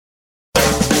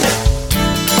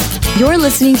You're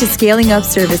listening to Scaling Up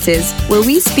Services, where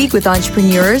we speak with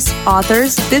entrepreneurs,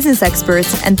 authors, business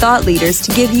experts, and thought leaders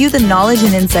to give you the knowledge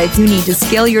and insights you need to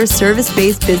scale your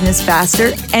service-based business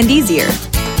faster and easier.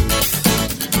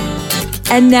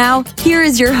 And now, here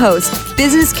is your host,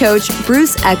 business coach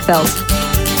Bruce Eckfeldt.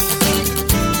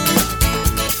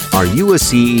 Are you a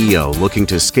CEO looking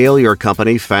to scale your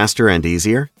company faster and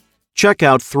easier? Check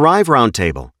out Thrive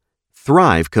Roundtable.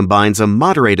 Thrive combines a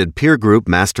moderated peer group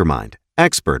mastermind,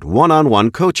 expert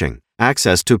one-on-one coaching,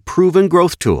 access to proven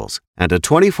growth tools, and a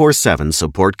 24/7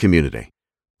 support community.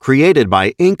 Created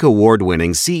by Inc.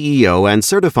 award-winning CEO and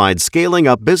certified scaling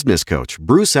up business coach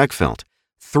Bruce Eckfeldt,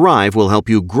 Thrive will help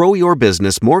you grow your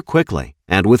business more quickly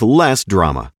and with less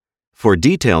drama. For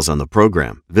details on the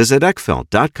program, visit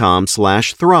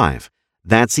eckfeldt.com/thrive.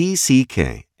 That's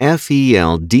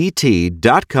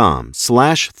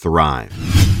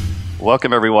ECKFELDT.com/thrive.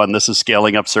 Welcome, everyone. This is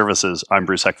Scaling Up Services. I'm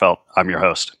Bruce Eckfeldt. I'm your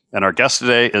host. And our guest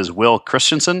today is Will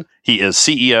Christensen. He is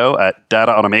CEO at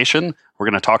Data Automation. We're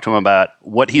going to talk to him about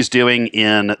what he's doing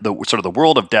in the sort of the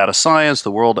world of data science,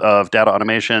 the world of data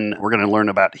automation. We're going to learn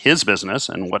about his business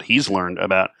and what he's learned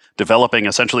about developing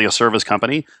essentially a service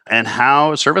company and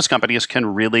how service companies can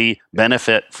really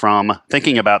benefit from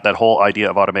thinking about that whole idea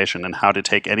of automation and how to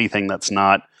take anything that's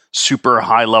not super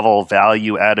high level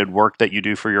value added work that you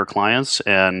do for your clients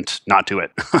and not do it.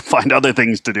 Find other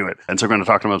things to do it. And so we're going to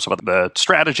talk to him about the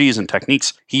strategies and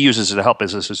techniques he uses to help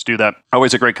businesses do that.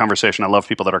 Always a great conversation. I love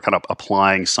people that are kind of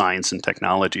applying science and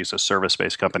technologies to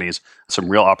service-based companies. Some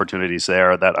real opportunities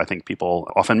there that I think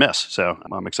people often miss. So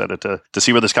I'm excited to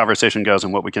see where this conversation goes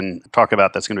and what we can talk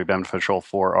about that's going to be beneficial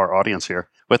for our audience here.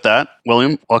 With that,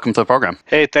 William, welcome to the program.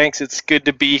 Hey, thanks. It's good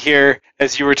to be here.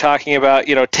 As you were talking about,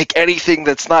 take anything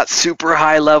that's not super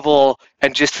high level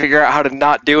and just figure out how to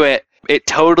not do it. It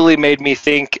totally made me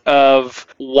think of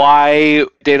why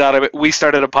we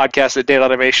started a podcast at Data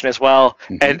Automation as well.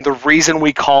 Mm-hmm. And the reason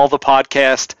we call the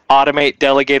podcast Automate,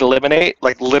 Delegate, Eliminate,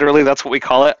 like literally that's what we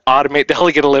call it, Automate,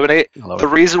 Delegate, Eliminate. The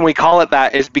reason we call it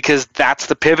that is because that's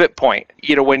the pivot point.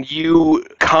 When you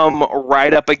come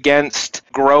right up against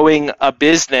growing a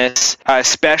business,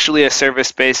 especially a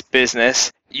service-based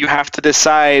business, you have to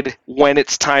decide when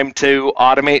it's time to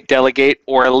automate, delegate,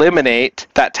 or eliminate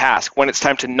that task. When it's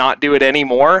time to not do it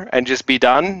anymore and just be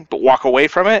done, but walk away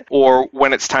from it, or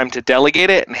when it's time to delegate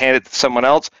it and hand it to someone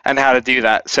else, and how to do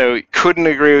that. So couldn't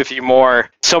agree with you more,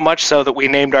 so much so that we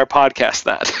named our podcast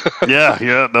that. Yeah,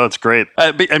 no, it's great.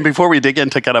 And before we dig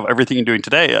into kind of everything you're doing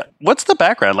today, what's the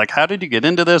background? Like, how did you get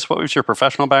into this? What was your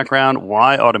professional background?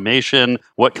 Why automation?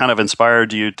 What kind of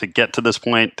inspired you to get to this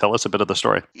point? Tell us a bit of the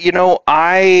story.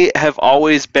 I have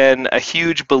always been a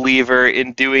huge believer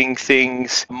in doing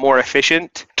things more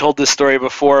efficient. Told this story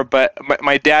before, but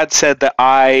my dad said that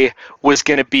I was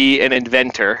going to be an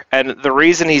inventor. And the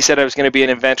reason he said I was going to be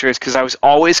an inventor is because I was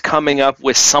always coming up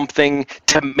with something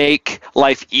to make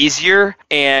life easier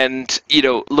and,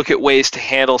 look at ways to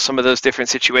handle some of those different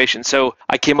situations. So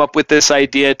I came up with this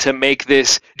idea to make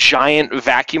this giant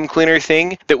vacuum cleaner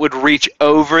thing that would reach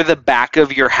over the back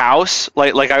of your house.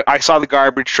 Like I saw the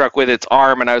garbage truck with its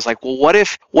arm and I was like, well, what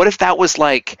if that was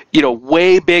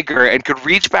way bigger and could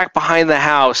reach back behind the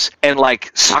house and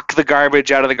suck the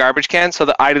garbage out of the garbage can so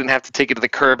that I didn't have to take it to the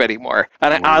curb anymore.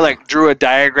 And I drew a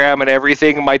diagram and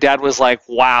everything. And my dad was like,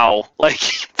 wow,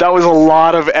 that was a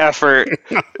lot of effort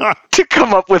to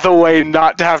come up with a way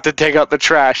not to have to take out the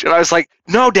trash. And I was like,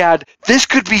 no, Dad, this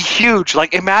could be huge.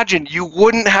 Imagine you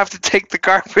wouldn't have to take the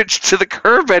garbage to the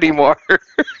curb anymore.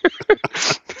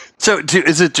 So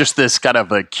is it just this kind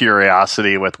of a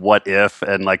curiosity with what if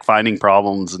and finding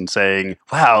problems and saying,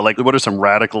 wow, what are some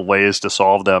radical ways to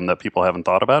solve them that people haven't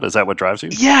thought about? Is that what drives you?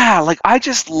 Yeah, I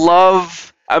just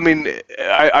love...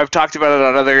 I've talked about it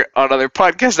on other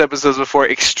podcast episodes before.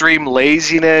 Extreme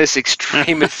laziness,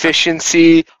 extreme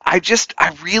efficiency. I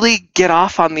really get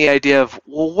off on the idea of,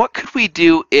 well, what could we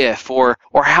do if, or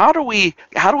how do we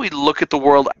look at the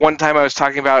world? One time I was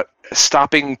talking about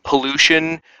stopping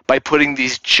pollution by putting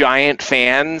these giant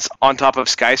fans on top of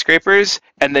skyscrapers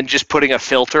and then just putting a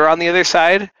filter on the other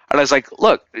side. And I was like,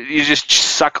 look, you just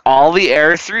suck all the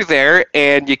air through there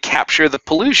and you capture the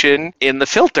pollution in the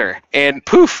filter. And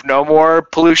poof, no more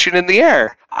pollution in the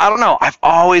air. I don't know. I've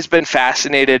always been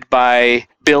fascinated by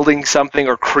building something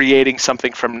or creating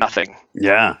something from nothing.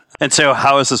 Yeah. And so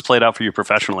how has this played out for you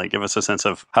professionally? Give us a sense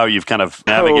of how you've kind of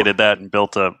navigated that and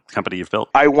built a company you've built.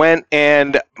 I went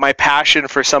and my passion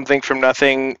for something from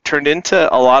nothing turned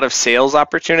into a lot of sales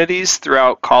opportunities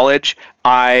throughout college.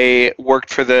 I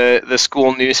worked for the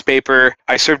school newspaper.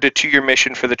 I served a 2-year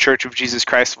mission for the Church of Jesus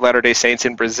Christ of Latter-day Saints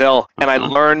in Brazil, and I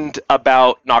learned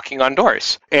about knocking on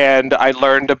doors. And I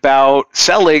learned about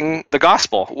selling the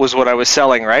gospel was what I was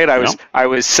selling, right? I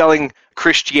was selling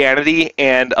Christianity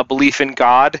and a belief in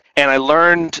God, and I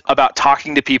learned about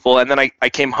talking to people. And then I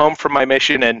came home from my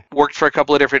mission and worked for a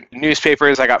couple of different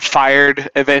newspapers. I got fired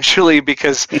eventually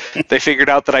because they figured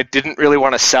out that I didn't really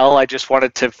want to sell. I just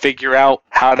wanted to figure out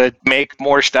how to make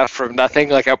more stuff from nothing.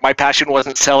 Like my passion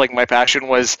wasn't selling. My passion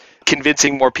was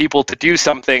convincing more people to do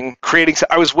something,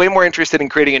 I was way more interested in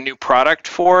creating a new product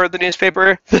for the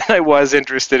newspaper than I was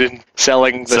interested in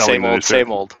selling the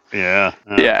same old. Yeah.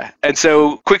 Yeah. And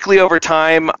so quickly over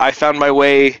time, I found my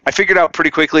way. I figured out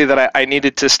pretty quickly that I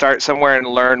needed to start somewhere and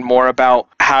learn more about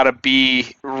how to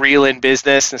be real in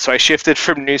business. And so I shifted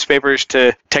from newspapers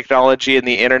to technology and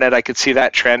the internet. I could see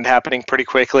that trend happening pretty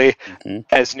quickly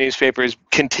as newspapers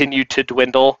continued to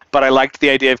dwindle. But I liked the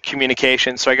idea of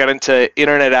communication. So I got into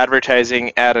internet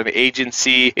advertising at an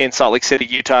agency in Salt Lake City,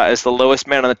 Utah as the lowest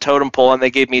man on the totem pole. And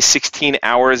they gave me 16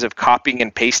 hours of copying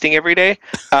and pasting every day.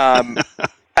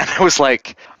 And I was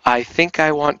like, I think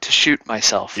I want to shoot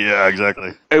myself. Yeah,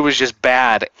 exactly. It was just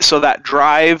bad. So that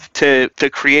drive to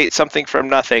create something from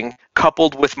nothing,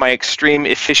 coupled with my extreme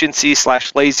efficiency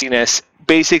 / laziness,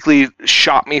 basically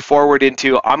shot me forward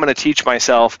into, I'm going to teach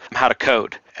myself how to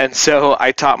code. And so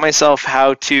I taught myself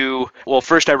how to,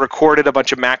 first I recorded a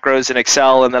bunch of macros in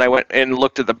Excel, and then I went and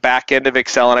looked at the back end of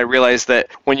Excel, and I realized that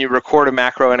when you record a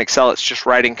macro in Excel, it's just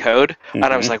writing code. And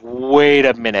I was like, wait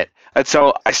a minute. And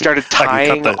so I started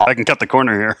tying... I can cut the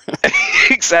corner here.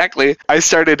 Exactly. I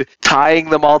started tying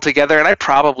them all together, and I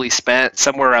probably spent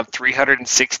somewhere around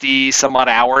 360 some odd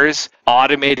hours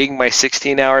automating my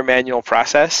 16-hour manual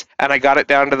process. And I got it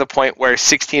down to the point where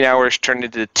 16 hours turned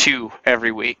into 2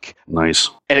 every week. Nice.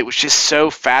 And it was just so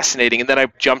fascinating. And then I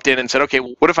jumped in and said, okay,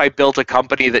 what if I built a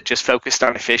company that just focused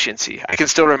on efficiency? I can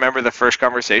still remember the first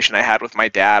conversation I had with my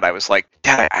dad. I was like,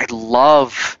 Dad, I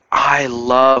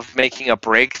love making a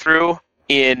breakthrough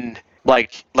in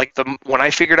when I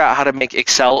figured out how to make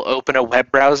Excel open a web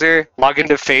browser, log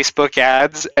into Facebook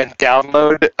ads, and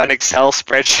download an Excel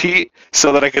spreadsheet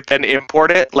so that I could then import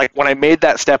it. Like when I made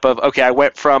that step of, okay, I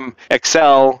went from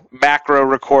Excel macro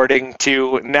recording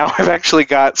to now I've actually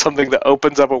got something that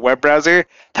opens up a web browser.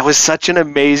 That was such an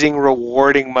amazing,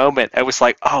 rewarding moment. I was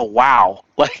like, oh, wow.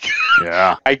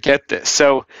 Yeah, I get this.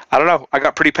 So I don't know. I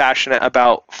got pretty passionate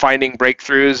about finding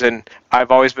breakthroughs, and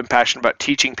I've always been passionate about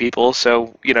teaching people.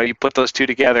 So, you put those two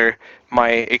together,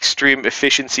 my extreme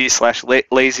efficiency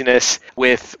 / laziness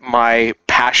with my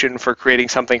passion for creating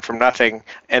something from nothing.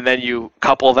 And then you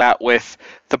couple that with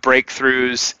the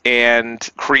breakthroughs and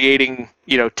creating,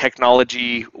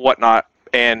 technology, whatnot,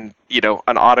 and,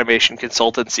 an automation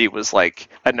consultancy was like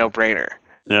a no-brainer.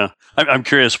 Yeah. I'm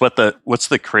curious what's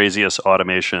the craziest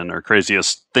automation or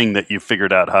craziest thing that you've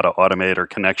figured out how to automate or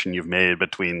connection you've made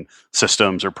between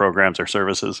systems or programs or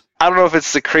services? I don't know if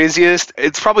it's the craziest.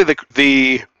 It's probably the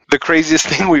craziest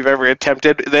thing we've ever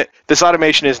attempted. That this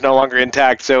automation is no longer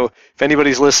intact. So if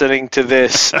anybody's listening to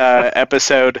this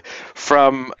episode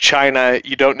from China,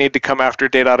 you don't need to come after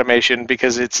data automation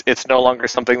because it's no longer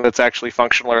something that's actually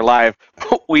functional or live.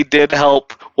 We did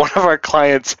help one of our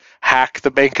clients hack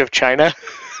the Bank of China.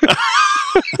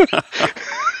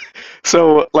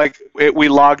 So we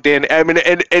logged in. I mean,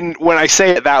 and when I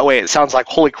say it that way, it sounds like,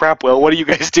 holy crap, Will, what are you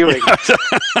guys doing?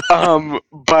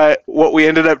 But what we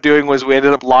ended up doing was we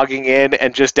ended up logging in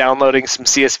and just downloading some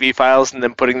CSV files and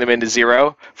then putting them into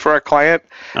Xero for our client.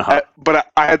 But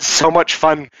I had so much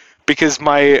fun because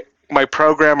my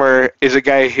programmer is a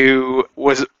guy who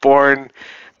was born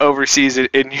overseas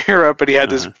in Europe, and he had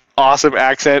this awesome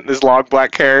accent and his long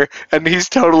black hair, and he's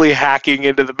totally hacking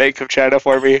into the Bank of China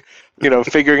for me,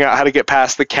 figuring out how to get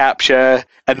past the CAPTCHA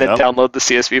and then download the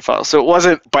CSV file. So it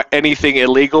wasn't anything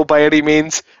illegal by any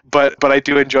means, but I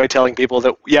do enjoy telling people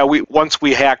that once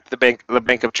we hacked the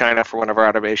Bank of China for one of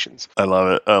our automations. I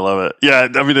love it. Yeah,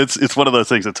 I mean it's one of those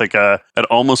things. It's like it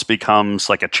almost becomes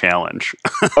like a challenge.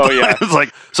 Oh yeah,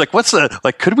 it's like what's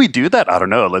could we do that? I don't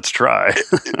know. Let's try.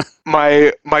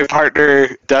 My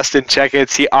partner Dustin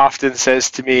Checketts, he often says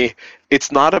to me,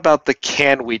 "It's not about the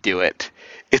can we do it.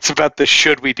 It's about the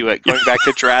should we do it." Going back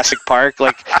to Jurassic Park,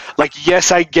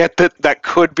 yes, I get that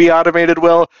could be automated,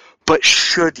 Will, but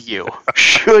should you?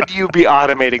 Should you be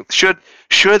automating?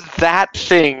 Should that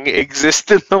thing exist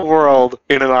in the world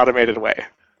in an automated way?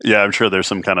 Yeah, I'm sure there's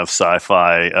some kind of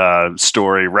sci-fi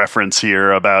story reference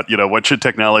here about, what should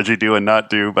technology do and not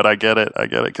do, but I get it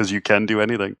because you can do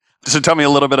anything. So tell me a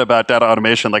little bit about data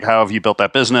automation. Like, how have you built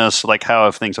that business? Like, how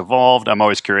have things evolved? I'm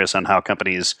always curious on how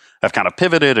companies have kind of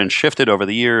pivoted and shifted over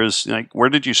the years. Like, where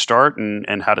did you start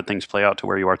and how did things play out to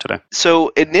where you are today? So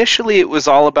initially it was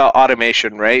all about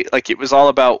automation, right? Like it was all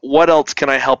about what else can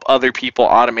I help other people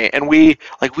automate? And we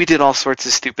did all sorts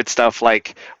of stupid stuff.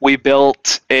 Like we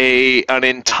built an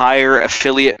entire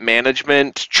affiliate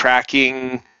management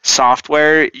tracking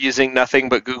software using nothing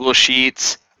but Google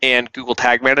Sheets and Google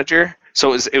Tag Manager.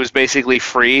 So it was basically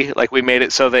free. Like we made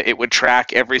it so that it would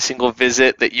track every single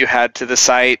visit that you had to the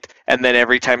site, and then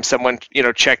every time someone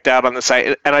checked out on the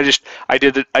site. And I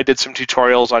did some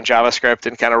tutorials on JavaScript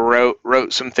and kind of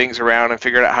wrote some things around and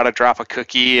figured out how to drop a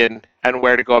cookie and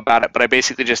where to go about it. But I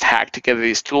basically just hacked together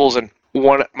these tools. And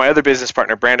my other business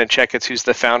partner, Brandon Checkitz, who's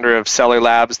the founder of Seller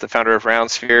Labs, the founder of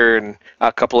Roundsphere, and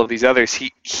a couple of these others,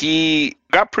 he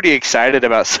got pretty excited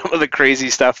about some of the crazy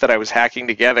stuff that I was hacking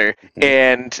together.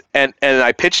 And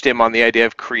I pitched him on the idea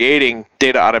of creating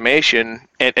data automation,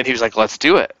 and he was like, let's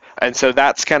do it. And so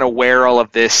that's kind of where all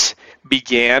of this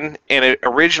began. And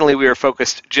originally we were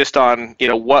focused just on,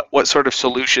 what sort of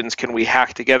solutions can we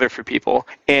hack together for people.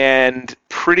 And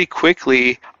pretty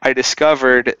quickly I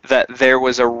discovered that there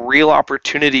was a real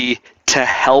opportunity to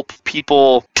help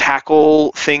people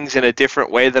tackle things in a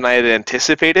different way than I had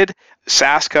anticipated.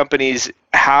 SaaS companies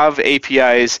have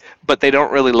APIs, but they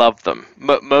don't really love them.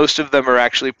 Most of them are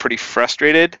actually pretty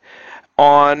frustrated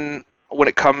when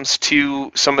it comes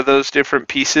to some of those different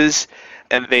pieces,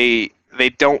 and they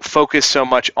don't focus so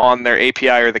much on their API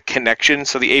or the connection.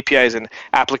 So the API is an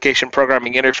application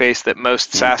programming interface that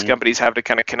most SaaS companies have to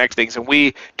kind of connect things. And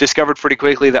we discovered pretty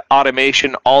quickly that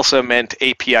automation also meant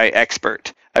API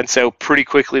expert. And so pretty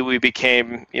quickly we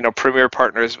became, premier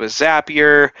partners with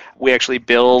Zapier. We actually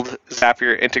build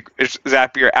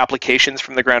Zapier applications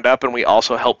from the ground up, and we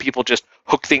also help people just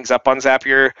hook things up on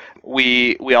Zapier.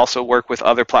 We also work with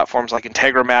other platforms like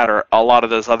Integromat or a lot of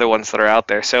those other ones that are out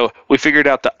there. So we figured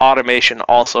out that automation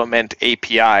also meant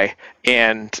API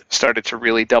and started to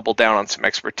really double down on some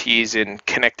expertise in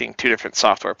connecting two different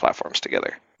software platforms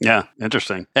together. Yeah,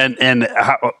 interesting. And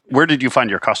where did you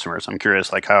find your customers? I'm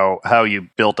curious, like how you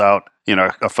built out,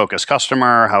 a focused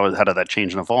customer. How did that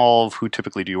change and evolve? Who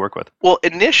typically do you work with? Well,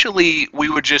 initially we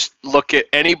would just look at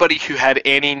anybody who had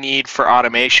any need for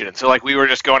automation. So like we were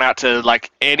just going out to like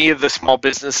any of the small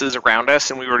businesses around us,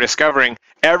 and we were discovering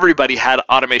everybody had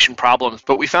automation problems.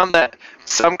 But we found that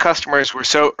some customers were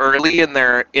so early in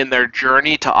their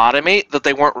journey to automate that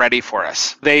they weren't ready for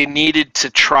us. They needed to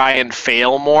try and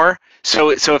fail more.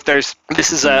 So if this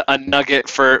is a nugget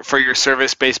for your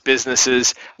service-based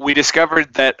businesses, we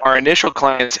discovered that our initial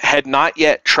clients had not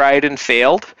yet tried and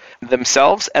failed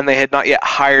themselves, and they had not yet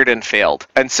hired and failed.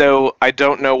 And so I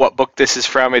don't know what book this is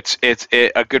from. It's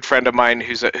a good friend of mine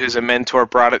who's a mentor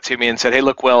brought it to me and said, hey,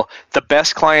 look, Will, the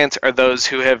best clients are those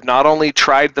who have not only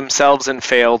tried themselves and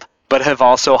failed, but have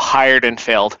also hired and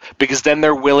failed, because then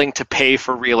they're willing to pay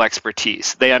for real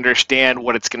expertise. They understand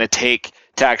what it's going to take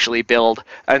to actually build.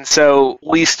 And so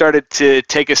we started to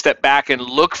take a step back and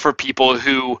look for people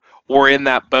who were in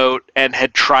that boat and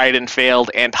had tried and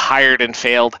failed and hired and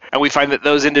failed. And we find that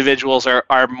those individuals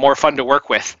are more fun to work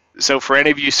with. So for any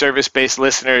of you service-based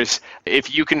listeners,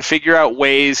 if you can figure out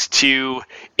ways to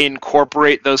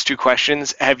incorporate those two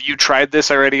questions, have you tried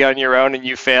this already on your own and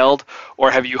you failed?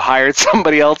 Or have you hired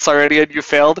somebody else already and you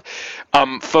failed?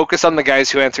 Focus on the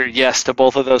guys who answered yes to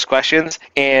both of those questions,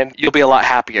 and you'll be a lot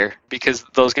happier because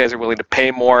those guys are willing to pay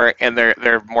more and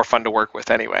they're more fun to work with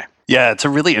anyway. Yeah, it's a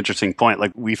really interesting point.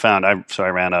 Like we found, I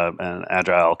ran an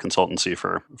agile consultancy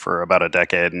for about a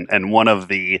decade, and one of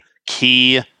the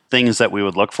key things that we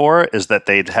would look for is that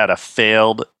they'd had a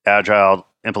failed agile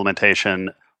implementation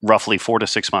roughly 4 to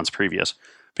 6 months previous.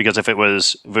 Because if it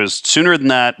was sooner than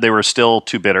that, they were still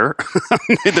too bitter.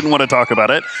 They didn't want to talk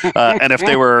about it. And if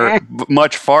they were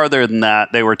much farther than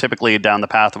that, they were typically down the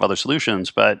path of other solutions.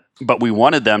 But we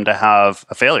wanted them to have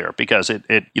a failure because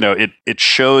it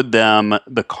showed them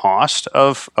the cost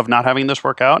of not having this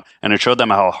work out, and it showed them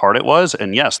how hard it was.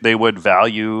 And yes, they would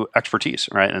value expertise,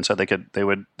 right? And so they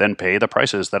would then pay the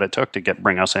prices that it took to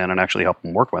bring us in and actually help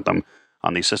them work with them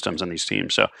on these systems and these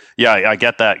teams. So yeah, I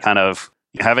get that kind of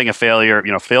having a failure,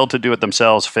 failed to do it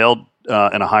themselves, failed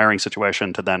in a hiring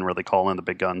situation to then really call in the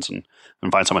big guns and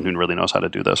find someone who really knows how to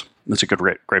do this. That's a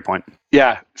great point.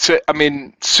 Yeah. So, I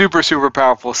mean, super, super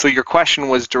powerful. So your question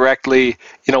was directly,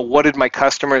 what did my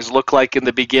customers look like in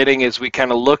the beginning as we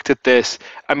kind of looked at this?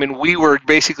 I mean, we were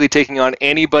basically taking on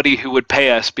anybody who would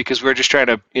pay us because we were just trying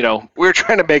to, we were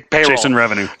trying to make payroll. Chasing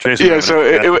revenue. So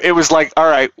it was like, all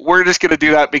right, we're just going to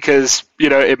do that because,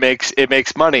 it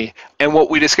makes money. And what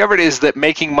we discovered is that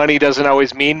making money doesn't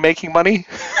always mean making money.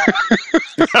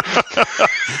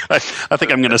 I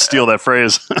think I'm going to steal that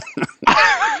phrase.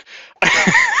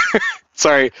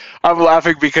 Sorry, I'm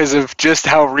laughing because of just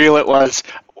how real it was.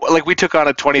 Like, we took on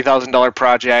a $20,000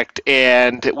 project,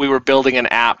 and we were building an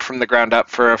app from the ground up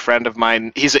for a friend of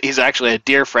mine. He's actually a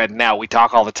dear friend now. We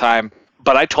talk all the time.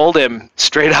 But I told him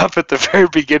straight up at the very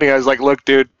beginning, I was like, look,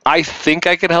 dude, I think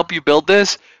I can help you build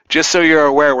this. Just so you're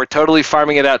aware, we're totally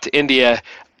farming it out to India.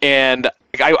 And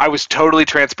I was totally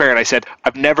transparent. I said,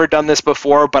 I've never done this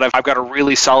before, but I've got a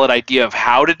really solid idea of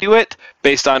how to do it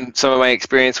based on some of my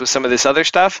experience with some of this other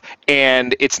stuff.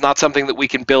 And it's not something that we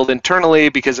can build internally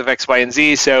because of X, Y, and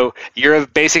Z. So you're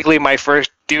basically my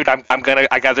first dude.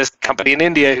 I got this company in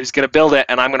India who's going to build it,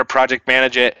 and I'm going to project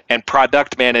manage it and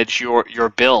product manage your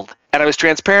build. And I was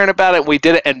transparent about it. We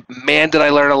did it, and man, did I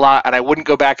learn a lot. And I wouldn't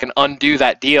go back and undo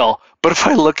that deal. But if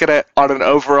I look at it on an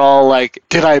overall, like,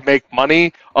 did I make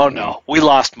money? Oh, no. We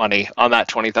lost money on that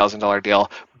 $20,000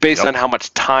 deal based on how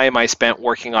much time I spent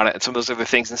working on it and some of those other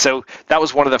things. And so that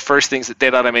was one of the first things that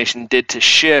Data Automation did to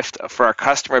shift for our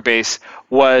customer base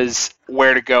was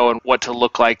where to go and what to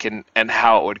look like and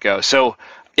how it would go. So,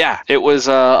 yeah, it was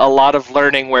a lot of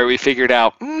learning where we figured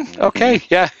out, okay,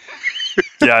 yeah.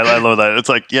 Yeah, I love that. It's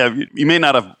like, yeah, you may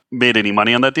not have made any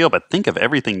money on that deal, but think of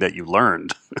everything that you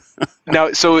learned.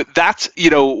 Now, so that's,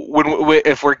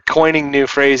 if we're coining new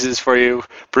phrases for you,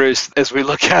 Bruce, as we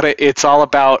look at it, it's all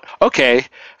about, okay,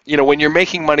 when you're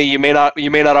making money, you may not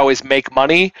always make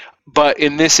money, but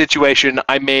in this situation,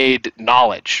 I made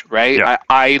knowledge, right? Yeah.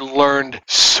 I learned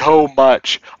so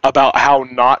much about how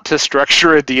not to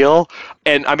structure a deal.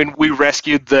 And I mean, we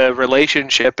rescued the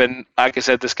relationship. And like I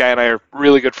said, this guy and I are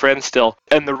really good friends still.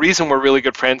 And the reason we're really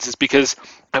good friends is because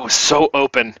I was so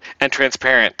open and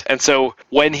transparent. And so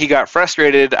when he got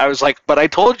frustrated, I was like, but I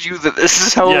told you that this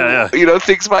is how,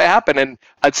 things might happen. And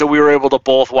so we were able to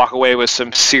both walk away with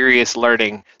some serious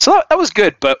learning. So that was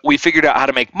good. But we figured out how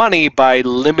to make money by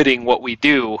limiting what we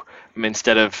do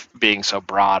instead of being so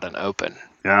broad and open.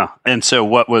 Yeah. And so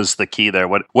what was the key there?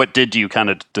 What did you kind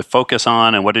of to focus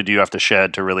on, and what did you have to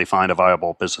shed to really find a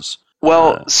viable business?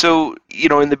 Well, so,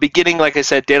 in the beginning, like I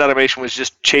said, Data Automation was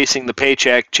just chasing the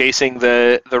paycheck, chasing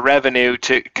the revenue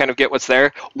to kind of get what's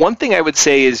there. One thing I would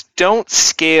say is don't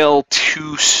scale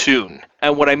too soon.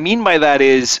 And what I mean by that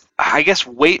is, I guess,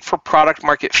 wait for product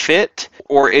market fit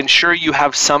or ensure you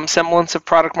have some semblance of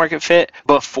product market fit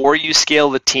before you scale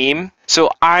the team. So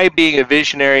I, being a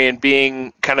visionary and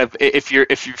being kind of, if you're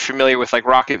familiar with like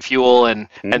Rocket Fuel and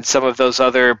some of those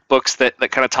other books that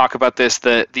kind of talk about this,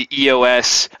 the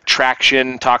EOS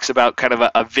Traction talks about kind of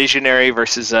a visionary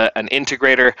versus an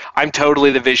integrator. I'm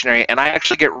totally the visionary, and I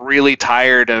actually get really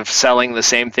tired of selling the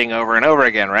same thing over and over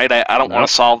again, right? I don't want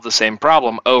to solve the same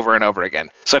problem over and over again.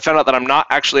 So I found out that I'm not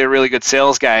actually a really good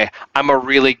sales guy. I'm a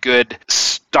really good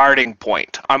starting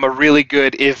point. I'm a really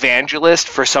good evangelist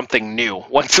for something new.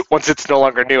 Once it's no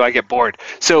longer new, I get bored.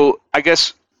 So I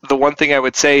guess the one thing I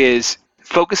would say is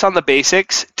focus on the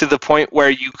basics to the point where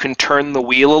you can turn the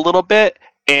wheel a little bit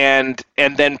and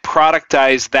then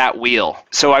productize that wheel.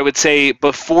 So I would say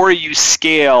before you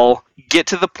scale, get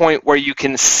to the point where you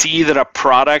can see that a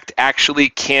product actually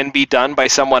can be done by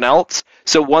someone else.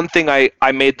 So one thing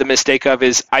I made the mistake of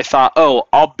is I thought,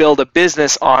 I'll build a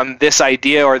business on this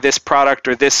idea or this product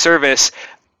or this service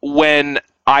when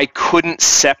I couldn't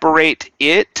separate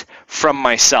it from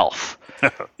myself.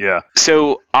 Yeah.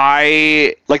 So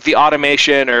I, like the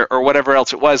automation or whatever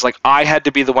else it was, like I had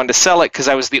to be the one to sell it because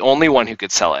I was the only one who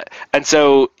could sell it. And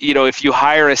so, if you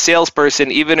hire a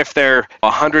salesperson, even if they're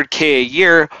 $100K a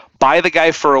year, buy the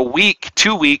guy for a week,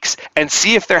 2 weeks, and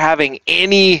see if they're having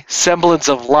any semblance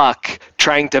of luck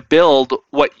trying to build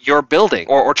what you're building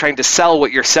or trying to sell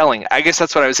what you're selling. I guess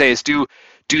that's what I would say is do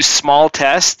small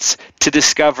tests to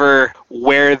discover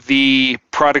where the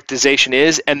productization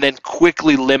is and then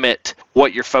quickly limit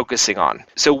what you're focusing on.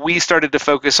 So we started to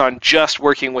focus on just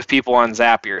working with people on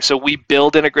Zapier. So we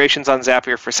build integrations on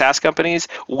Zapier for SaaS companies.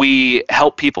 We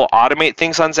help people automate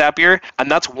things on Zapier, and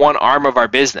that's one arm of our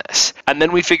business. And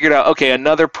then we figured out, okay,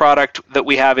 another product that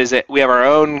we have is that we have our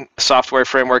own software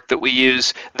framework that we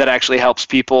use that actually helps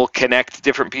people connect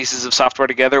different pieces of software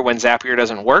together when Zapier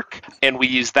doesn't work, and we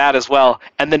use that as well.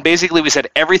 And then basically we said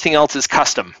everything else else is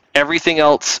custom. Everything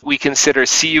else we consider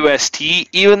CUST,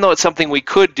 even though it's something we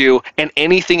could do, and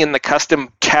anything in the custom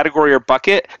category or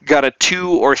bucket got a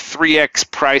 2 or 3x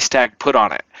price tag put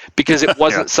on it because it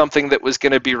wasn't something that was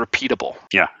going to be repeatable.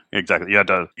 Yeah, exactly.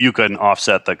 You couldn't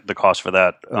offset the cost for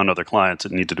that on other clients.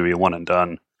 It needed to be a one and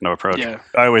done approach. Yeah.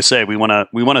 I always say we want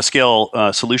to scale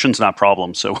solutions, not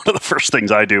problems. So one of the first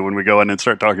things I do when we go in and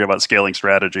start talking about scaling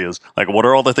strategy is like, what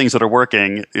are all the things that are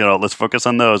working? Let's focus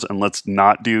on those and let's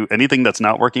not do anything that's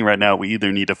not working right now. We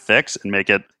either need to fix and make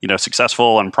it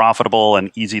successful and profitable and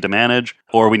easy to manage,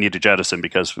 or we need to jettison,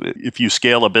 because if you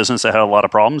scale a business that had a lot of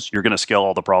problems, you're going to scale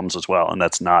all the problems as well, and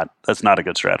that's not a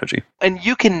good strategy. And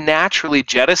you can naturally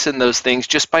jettison those things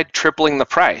just by tripling the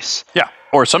price. Yeah.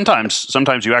 Or sometimes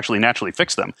you actually naturally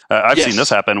fix them. I've seen this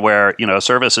happen where a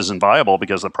service isn't viable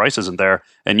because the price isn't there,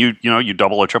 and you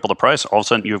double or triple the price. All of a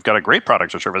sudden, you've got a great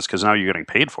product or service because now you're getting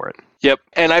paid for it. Yep,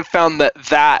 and I've found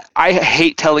that I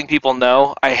hate telling people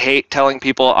no. I hate telling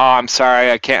people, "Oh, I'm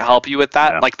sorry, I can't help you with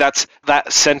that." Yeah. Like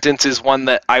that sentence is one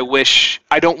that I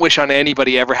don't wish on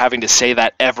anybody ever having to say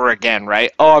that ever again.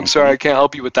 Right? Oh, I'm sorry, I can't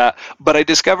help you with that. But I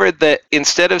discovered that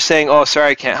instead of saying, "Oh,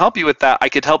 sorry, I can't help you with that," I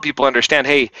could help people understand,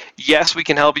 "Hey, yes, we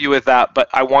can help you with that, but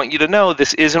I want you to know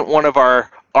this isn't one of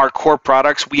our core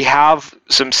products. We have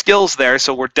some skills there,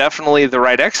 so we're definitely the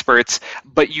right experts,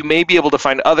 but you may be able to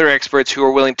find other experts who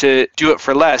are willing to do it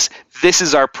for less. This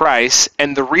is our price,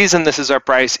 and the reason this is our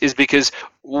price is because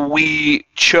we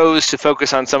chose to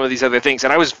focus on some of these other things."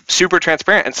 And I was super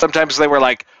transparent, and sometimes they were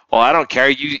like, "Well, I don't care.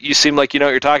 You seem like you know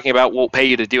what you're talking about. We'll pay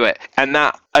you to do it." And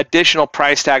that additional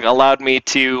price tag allowed me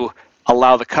to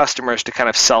allow the customers to kind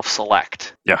of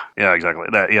self-select. Yeah, exactly.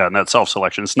 And that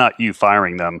self-selection, it's not you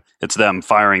firing them, it's them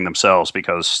firing themselves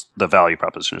because the value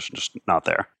proposition is just not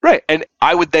there. Right. And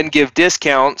I would then give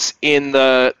discounts in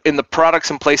the products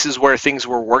and places where things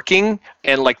were working,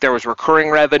 and like there was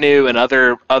recurring revenue and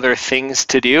other things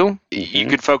to do. You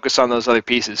could focus on those other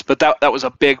pieces. But that was a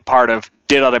big part of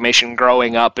data automation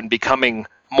growing up and becoming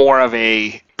more of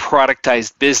a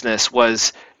productized business,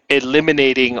 was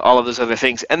eliminating all of those other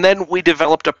things. And then we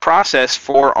developed a process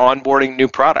for onboarding new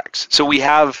products. So we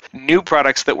have new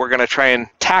products that we're going to try and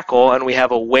tackle, and we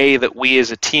have a way that we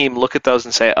as a team look at those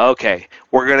and say, okay,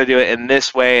 we're going to do it in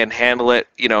this way and handle it,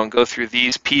 and go through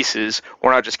these pieces.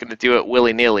 We're not just going to do it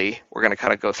willy-nilly. We're going to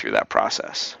kind of go through that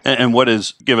process. And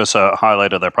give us a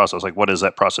highlight of that process. Like, what does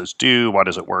that process do? Why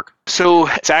does it work? So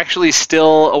it's actually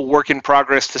still a work in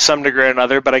progress to some degree or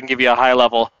another, but I can give you a high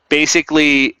level.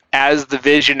 Basically, as the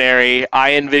visionary,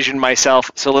 I envision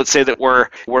myself. So let's say that we're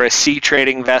a sea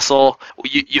trading vessel.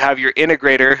 You have your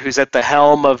integrator who's at the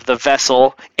helm of the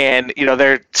vessel, and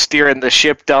they're steering the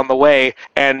ship down the way.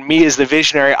 And me as the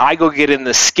visionary, I go get in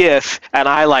the skiff and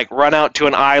I run out to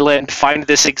an island, find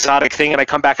this exotic thing, and I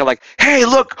come back and hey,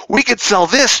 look, we could sell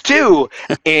this too.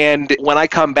 And when I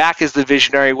come back as the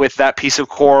visionary with that piece of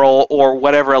coral or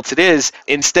whatever else it is,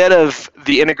 instead of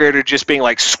the integrator just being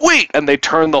sweet, and they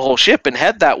turn the whole ship and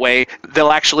head that way,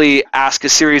 they'll actually ask a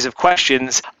series of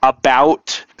questions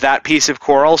about that piece of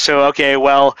coral. So, okay,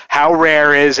 well, how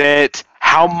rare is it?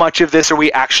 How much of this are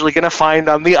we actually going to find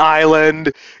on the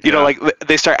island?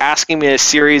 They start asking me a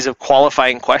series of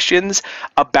qualifying questions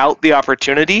about the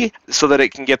opportunity so that it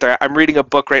can get there. I'm reading a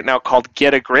book right now called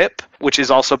Get a Grip, which is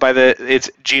also by it's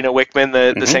Gino Wickman,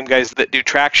 the same guys that do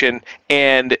Traction.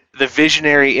 And the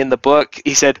visionary in the book,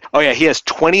 he said, oh yeah, he has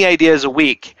 20 ideas a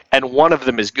week, and one of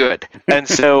them is good. And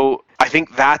so I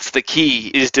think that's the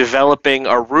key, is developing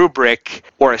a rubric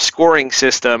or a scoring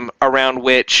system around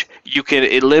which you can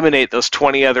eliminate those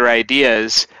 20 other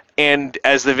ideas. And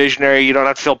as the visionary, you don't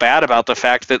have to feel bad about the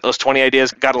fact that those 20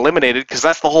 ideas got eliminated, because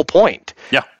that's the whole point.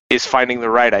 Yeah. Is finding the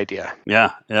right idea.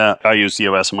 Yeah. I used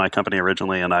EOS in my company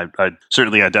originally, and I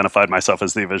certainly identified myself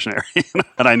as the visionary.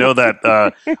 And I know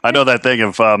that thing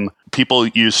of people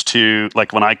used to,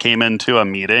 when I came into a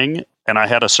meeting and I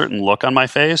had a certain look on my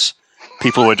face,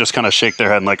 people would just kind of shake their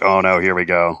head and oh no, here we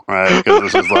go, right?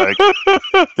 Because this is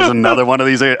there's another one of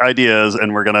these ideas,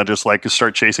 and we're gonna just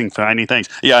start chasing tiny things.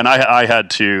 Yeah, and I had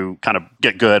to kind of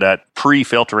get good at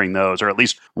pre-filtering those, or at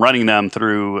least running them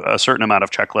through a certain amount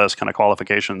of checklist kind of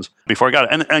qualifications before I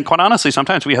got it. And quite honestly,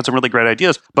 sometimes we had some really great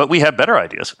ideas, but we had better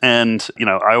ideas. And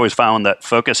I always found that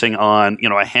focusing on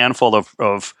a handful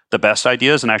of the best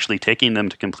ideas and actually taking them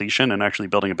to completion and actually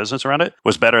building a business around it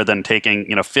was better than taking,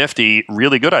 50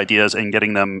 really good ideas and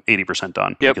getting them 80%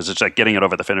 done. Yep. Because it's like getting it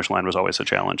over the finish line was always a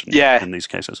challenge in these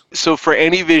cases. So for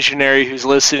any visionary who's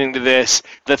listening to this,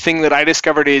 the thing that I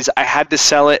discovered is I had to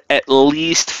sell it at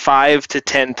least 5 to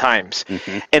 10 times.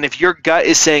 Mm-hmm. And if your gut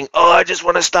is saying, oh, I just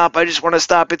want to stop,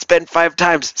 it's been 5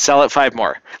 times, sell it 5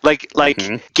 more.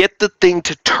 Get the thing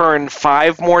to turn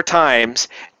 5 more times,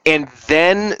 and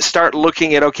then start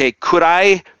looking at, okay, could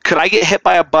I get hit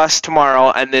by a bus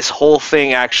tomorrow and this whole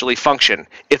thing actually function?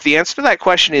 If the answer to that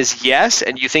question is yes,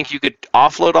 and you think you could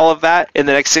offload all of that in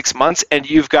the next 6 months, and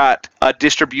you've got a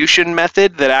distribution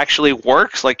method that actually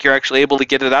works, like you're actually able to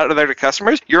get it out there to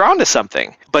customers, you're onto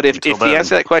something. But if the answer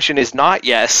to that question is not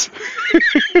yes,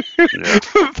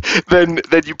 then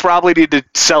you probably need to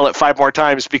sell it 5 more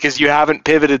times because you haven't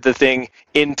pivoted the thing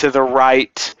into the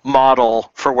right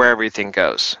model for where everything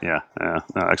goes. Yeah.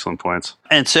 No, excellent points.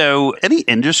 And so any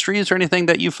industries or anything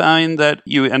that you find that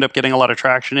you end up getting a lot of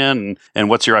traction in, and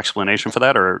what's your explanation for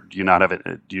that? Or do you not have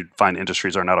it? Do you find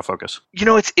industries are not a focus?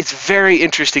 It's very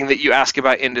interesting that you ask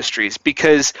about industries,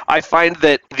 because I find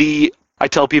that I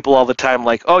tell people all the time,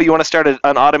 like, oh, you want to start an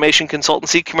automation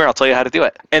consultancy? Come here, I'll tell you how to do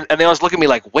it. And they always look at me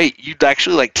like, wait, you'd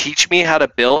actually teach me how to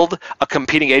build a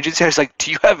competing agency? I was like,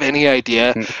 do you have any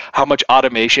idea how much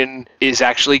automation is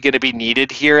actually going to be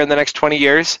needed here in the next 20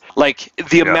 years?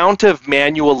 The amount of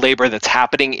manual labor that's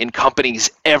happening in companies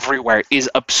everywhere is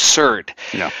absurd.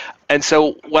 Yeah. And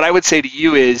so what I would say to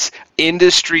you is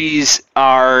industries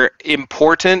are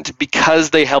important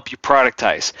because they help you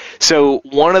productize. So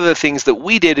one of the things that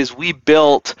we did is we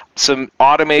built some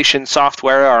automation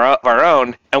software of our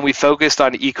own, and we focused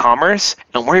on e-commerce,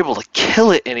 and we're able to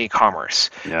kill it in e-commerce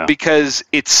because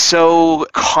it's so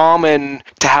common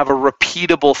to have a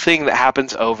repeatable thing that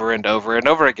happens over and over and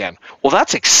over again. Well,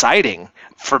 that's exciting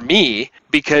for me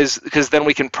because then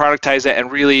we can productize it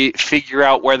and really figure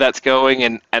out where that's going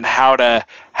and how to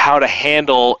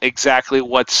handle exactly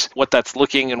what that's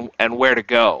looking and where to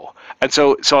go. And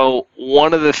so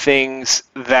one of the things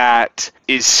that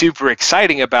is super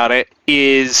exciting about it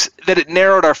is that it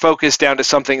narrowed our focus down to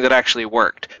something that actually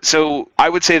worked. So I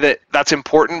would say that that's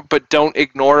important, but don't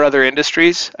ignore other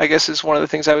industries, I guess is one of the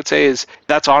things I would say is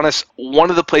that's honest. One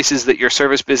of the places that your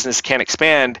service business can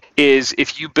expand is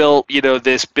if you built,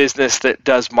 this business that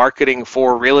does marketing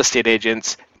for real estate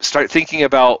agents, start thinking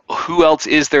about who else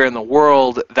is there in the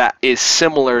world that is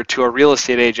similar to a real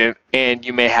estate agent, and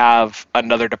you may have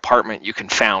another department you can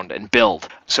found and build.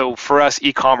 So for us,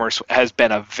 e-commerce has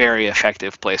been a very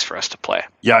effective place for us to play.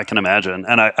 Yeah, I can imagine.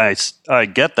 And I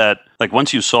get that,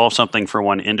 once you solve something for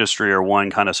one industry or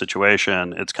one kind of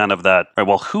situation, it's kind of that, right,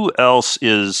 well, who else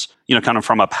is, kind of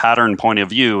from a pattern point of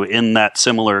view in that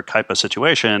similar type of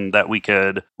situation that we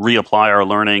could reapply our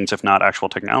learnings, if not actual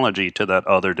technology, to that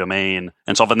other domain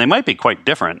and solve. And they might be quite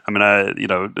different. I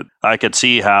mean, I could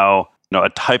see how a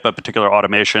type of particular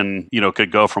automation,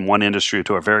 could go from one industry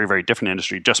to a very, very different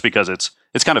industry just because it's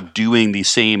kind of doing the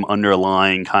same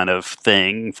underlying kind of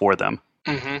thing for them.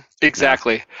 Mm-hmm.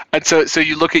 Exactly. Yeah. And so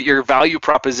you look at your value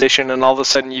proposition, and all of a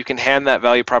sudden you can hand that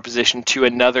value proposition to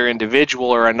another individual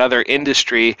or another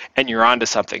industry, and you're onto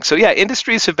something. So yeah,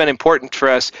 industries have been important for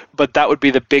us, but that would be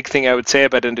the big thing I would say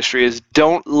about industry is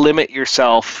don't limit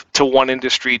yourself to one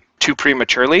industry too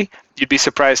prematurely. You'd be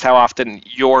surprised how often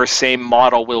your same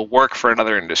model will work for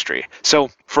another industry. So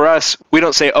for us, we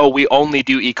don't say, oh, we only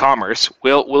do e-commerce.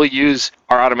 We'll use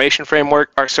our automation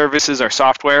framework, our services, our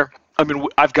software. I mean,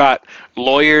 I've got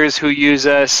lawyers who use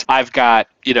us. I've got,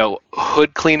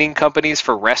 hood cleaning companies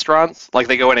for restaurants.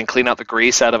 They go in and clean out the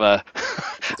grease out of a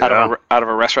out of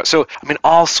a restaurant. So, I mean,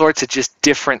 all sorts of just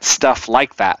different stuff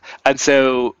like that. And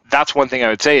so that's one thing I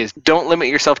would say is don't limit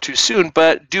yourself too soon,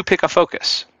 but do pick a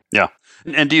focus. Yeah.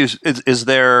 And is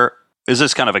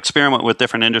this kind of experiment with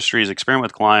different industries, experiment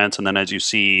with clients, and then as you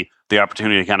see the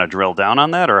opportunity to kind of drill down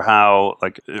on that, or how,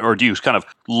 or do you kind of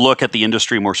look at the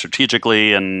industry more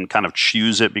strategically and kind of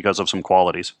choose it because of some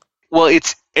qualities? Well,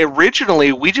 it's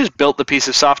originally we just built the piece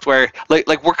of software.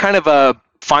 Like we're kind of a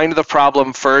find the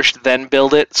problem first, then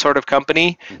build it sort of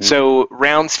company. Mm-hmm. So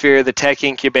Roundsphere, the tech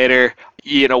incubator,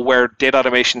 where data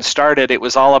automation started, it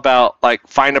was all about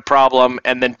find a problem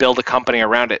and then build a company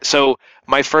around it. So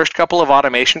my first couple of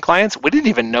automation clients, we didn't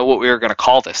even know what we were going to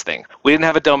call this thing. We didn't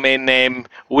have a domain name.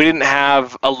 We didn't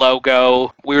have a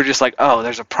logo. We were just like, oh,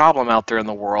 there's a problem out there in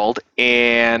the world,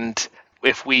 and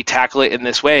if we tackle it in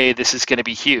this way, this is going to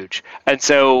be huge. And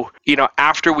so,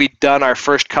 after we'd done our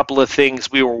first couple of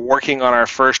things, we were working on our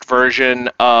first version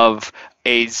of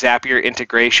a Zapier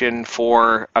integration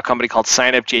for a company called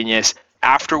Sign Up Genius.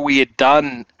 after we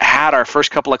had our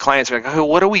first couple of clients, we're like, oh,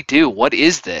 what do we do? What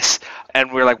is this?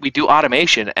 And we're like, we do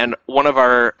automation. And one of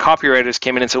our copywriters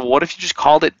came in and said, well, what if you just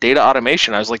called it data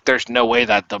automation? I was like, there's no way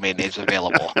that domain name's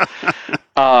available.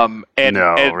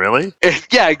 Really?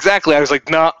 Yeah, exactly. I was like,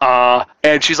 nah.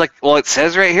 And she's like, well, it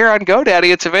says right here on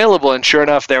GoDaddy it's available. And sure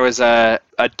enough, there was a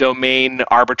domain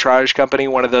arbitrage company,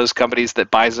 one of those companies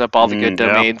that buys up all the good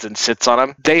domains and sits on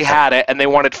them. They had it and they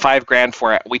wanted $5,000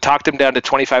 for it. We talked them down to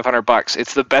 $2,500.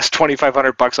 It's the best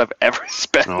 $2,500 I've ever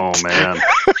spent. Oh man.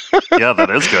 Yeah, that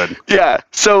is good. Yeah.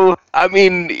 So, I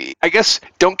mean, I guess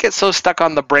don't get so stuck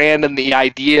on the brand and the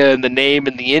idea and the name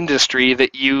and the industry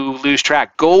that you lose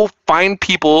track. Go find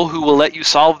people who will let you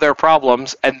solve their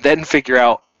problems and then figure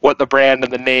out what the brand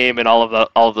and the name and all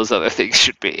of those other things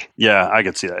should be. Yeah, I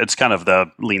could see that. It's kind of the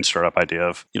lean startup idea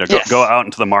of, go out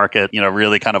into the market,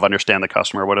 really kind of understand the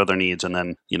customer, what are their needs, and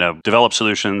then, develop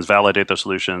solutions, validate those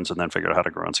solutions, and then figure out how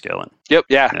to grow and scale it. Yep.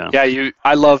 Yeah.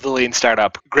 I love the Lean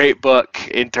Startup. Great book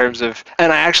in terms of,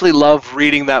 and I actually love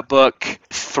reading that book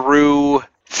through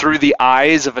the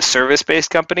eyes of a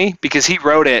service-based company, because he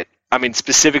wrote it,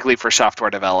 specifically for software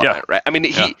development, right?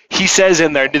 He says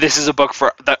in there, this is a book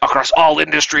for across all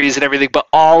industries and everything, but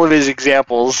all of his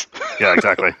examples are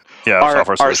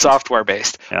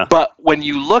software-based. Yeah. But when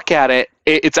you look at it,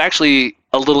 it's actually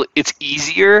it's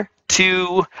easier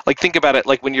to, think about it,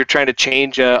 like when you're trying to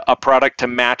change a product to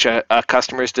match a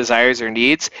customer's desires or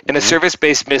needs. In a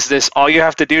service-based business, all you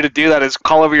have to do that is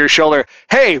call over your shoulder,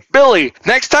 hey, Billy,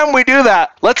 next time we do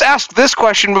that, let's ask this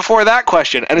question before that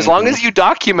question. And as long as you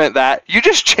document that, you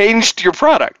just changed your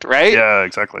product, right? Yeah,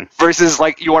 exactly. Versus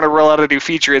you want to roll out a new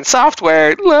feature in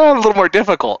software, a little more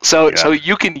difficult. So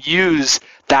you can use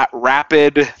that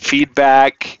rapid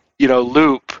feedback,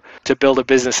 loop to build a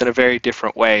business in a very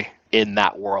different way in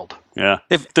that world. Yeah.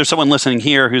 If there's someone listening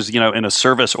here who's, in a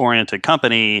service-oriented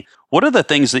company, what are the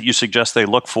things that you suggest they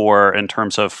look for in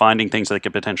terms of finding things that they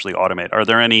could potentially automate? Are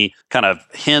there any kind of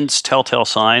hints, telltale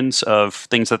signs of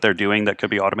things that they're doing that could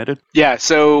be automated? Yeah,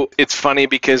 so it's funny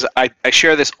because I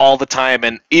share this all the time,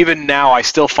 and even now I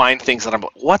still find things that I'm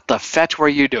like, what the fetch were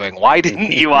you doing? Why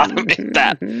didn't you automate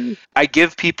that? I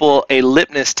give people a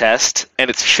litmus test, and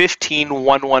it's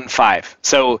 15115.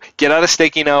 So get out a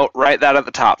sticky note, write that at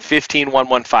the top,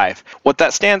 15115. What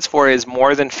that stands for is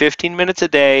more than 15 minutes a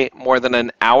day, more than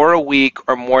an hour a week,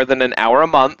 or more than an hour a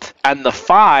month. And the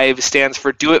 5 stands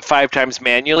for do it 5 times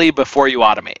manually before you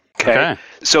automate. Okay.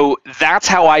 So that's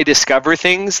how I discover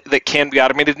things that can be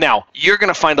automated. Now, you're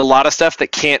going to find a lot of stuff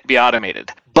that can't be automated.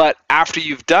 But after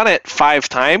you've done it 5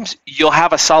 times, you'll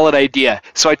have a solid idea.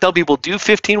 So I tell people, do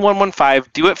 15115,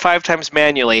 do it 5 times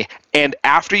manually. And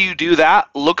after you do that,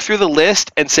 look through the list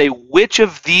and say, which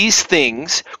of these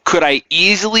things could I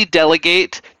easily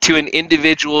delegate to an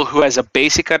individual who has a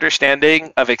basic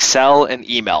understanding of Excel and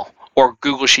email, or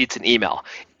Google Sheets and email?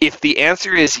 If the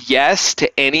answer is yes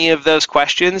to any of those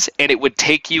questions, and it would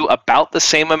take you about the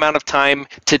same amount of time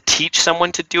to teach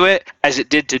someone to do it as it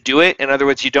did to do it, in other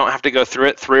words, you don't have to go through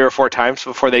it 3 or 4 times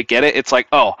before they get it. It's like,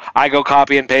 oh, I go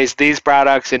copy and paste these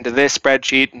products into this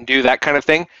spreadsheet and do that kind of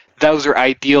thing. Those are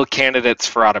ideal candidates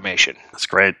for automation. That's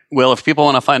great. Will, if people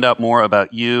want to find out more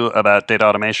about you, about data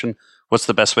automation, what's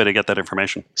the best way to get that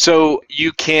information? So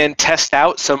you can test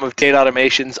out some of Data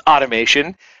Automation's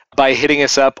automation by hitting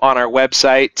us up on our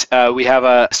website. We have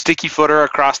a sticky footer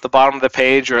across the bottom of the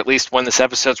page, or at least when this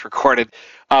episode's recorded,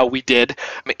 we did.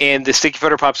 And the sticky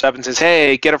footer pops up and says,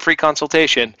 hey, get a free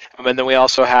consultation. And then we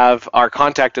also have our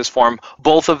contact us form.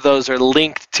 Both of those are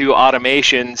linked to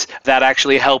automations that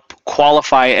actually help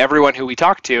qualify everyone who we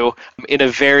talk to in a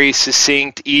very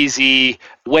succinct, easy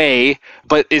way,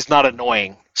 but is not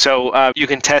annoying. So you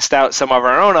can test out some of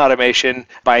our own automation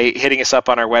by hitting us up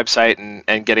on our website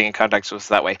and getting in contact with us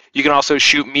that way. You can also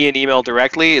shoot me an email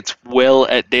directly. It's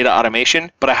will@Data Automation,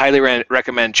 but I highly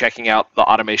recommend checking out the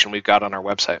automation we've got on our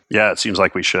website. Yeah, it seems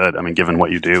like we should. Given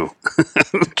what you do.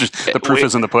 Just, the proof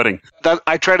is in the pudding.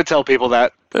 I try to tell people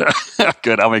that.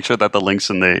 Good. I'll make sure that the links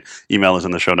in the email is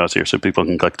in the show notes here so people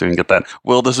can click through and get that.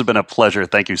 Will, this has been a pleasure.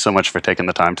 Thank you so much for taking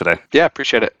the time today. Yeah,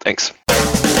 appreciate it. Thanks.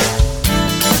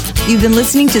 You've been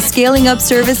listening to Scaling Up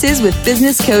Services with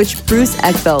business coach Bruce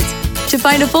Eckfeldt. To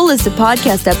find a full list of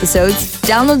podcast episodes,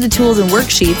 download the tools and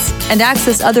worksheets, and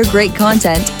access other great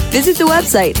content, visit the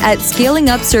website at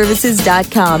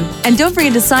scalingupservices.com. And don't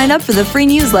forget to sign up for the free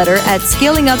newsletter at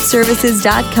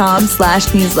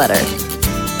scalingupservices.com/newsletter.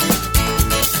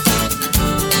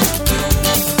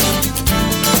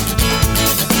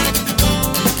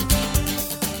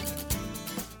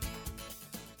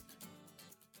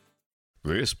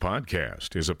 This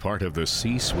podcast is a part of the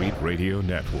C-Suite Radio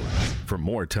Network. For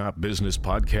more top business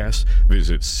podcasts,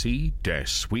 visit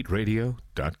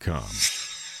c-suiteradio.com.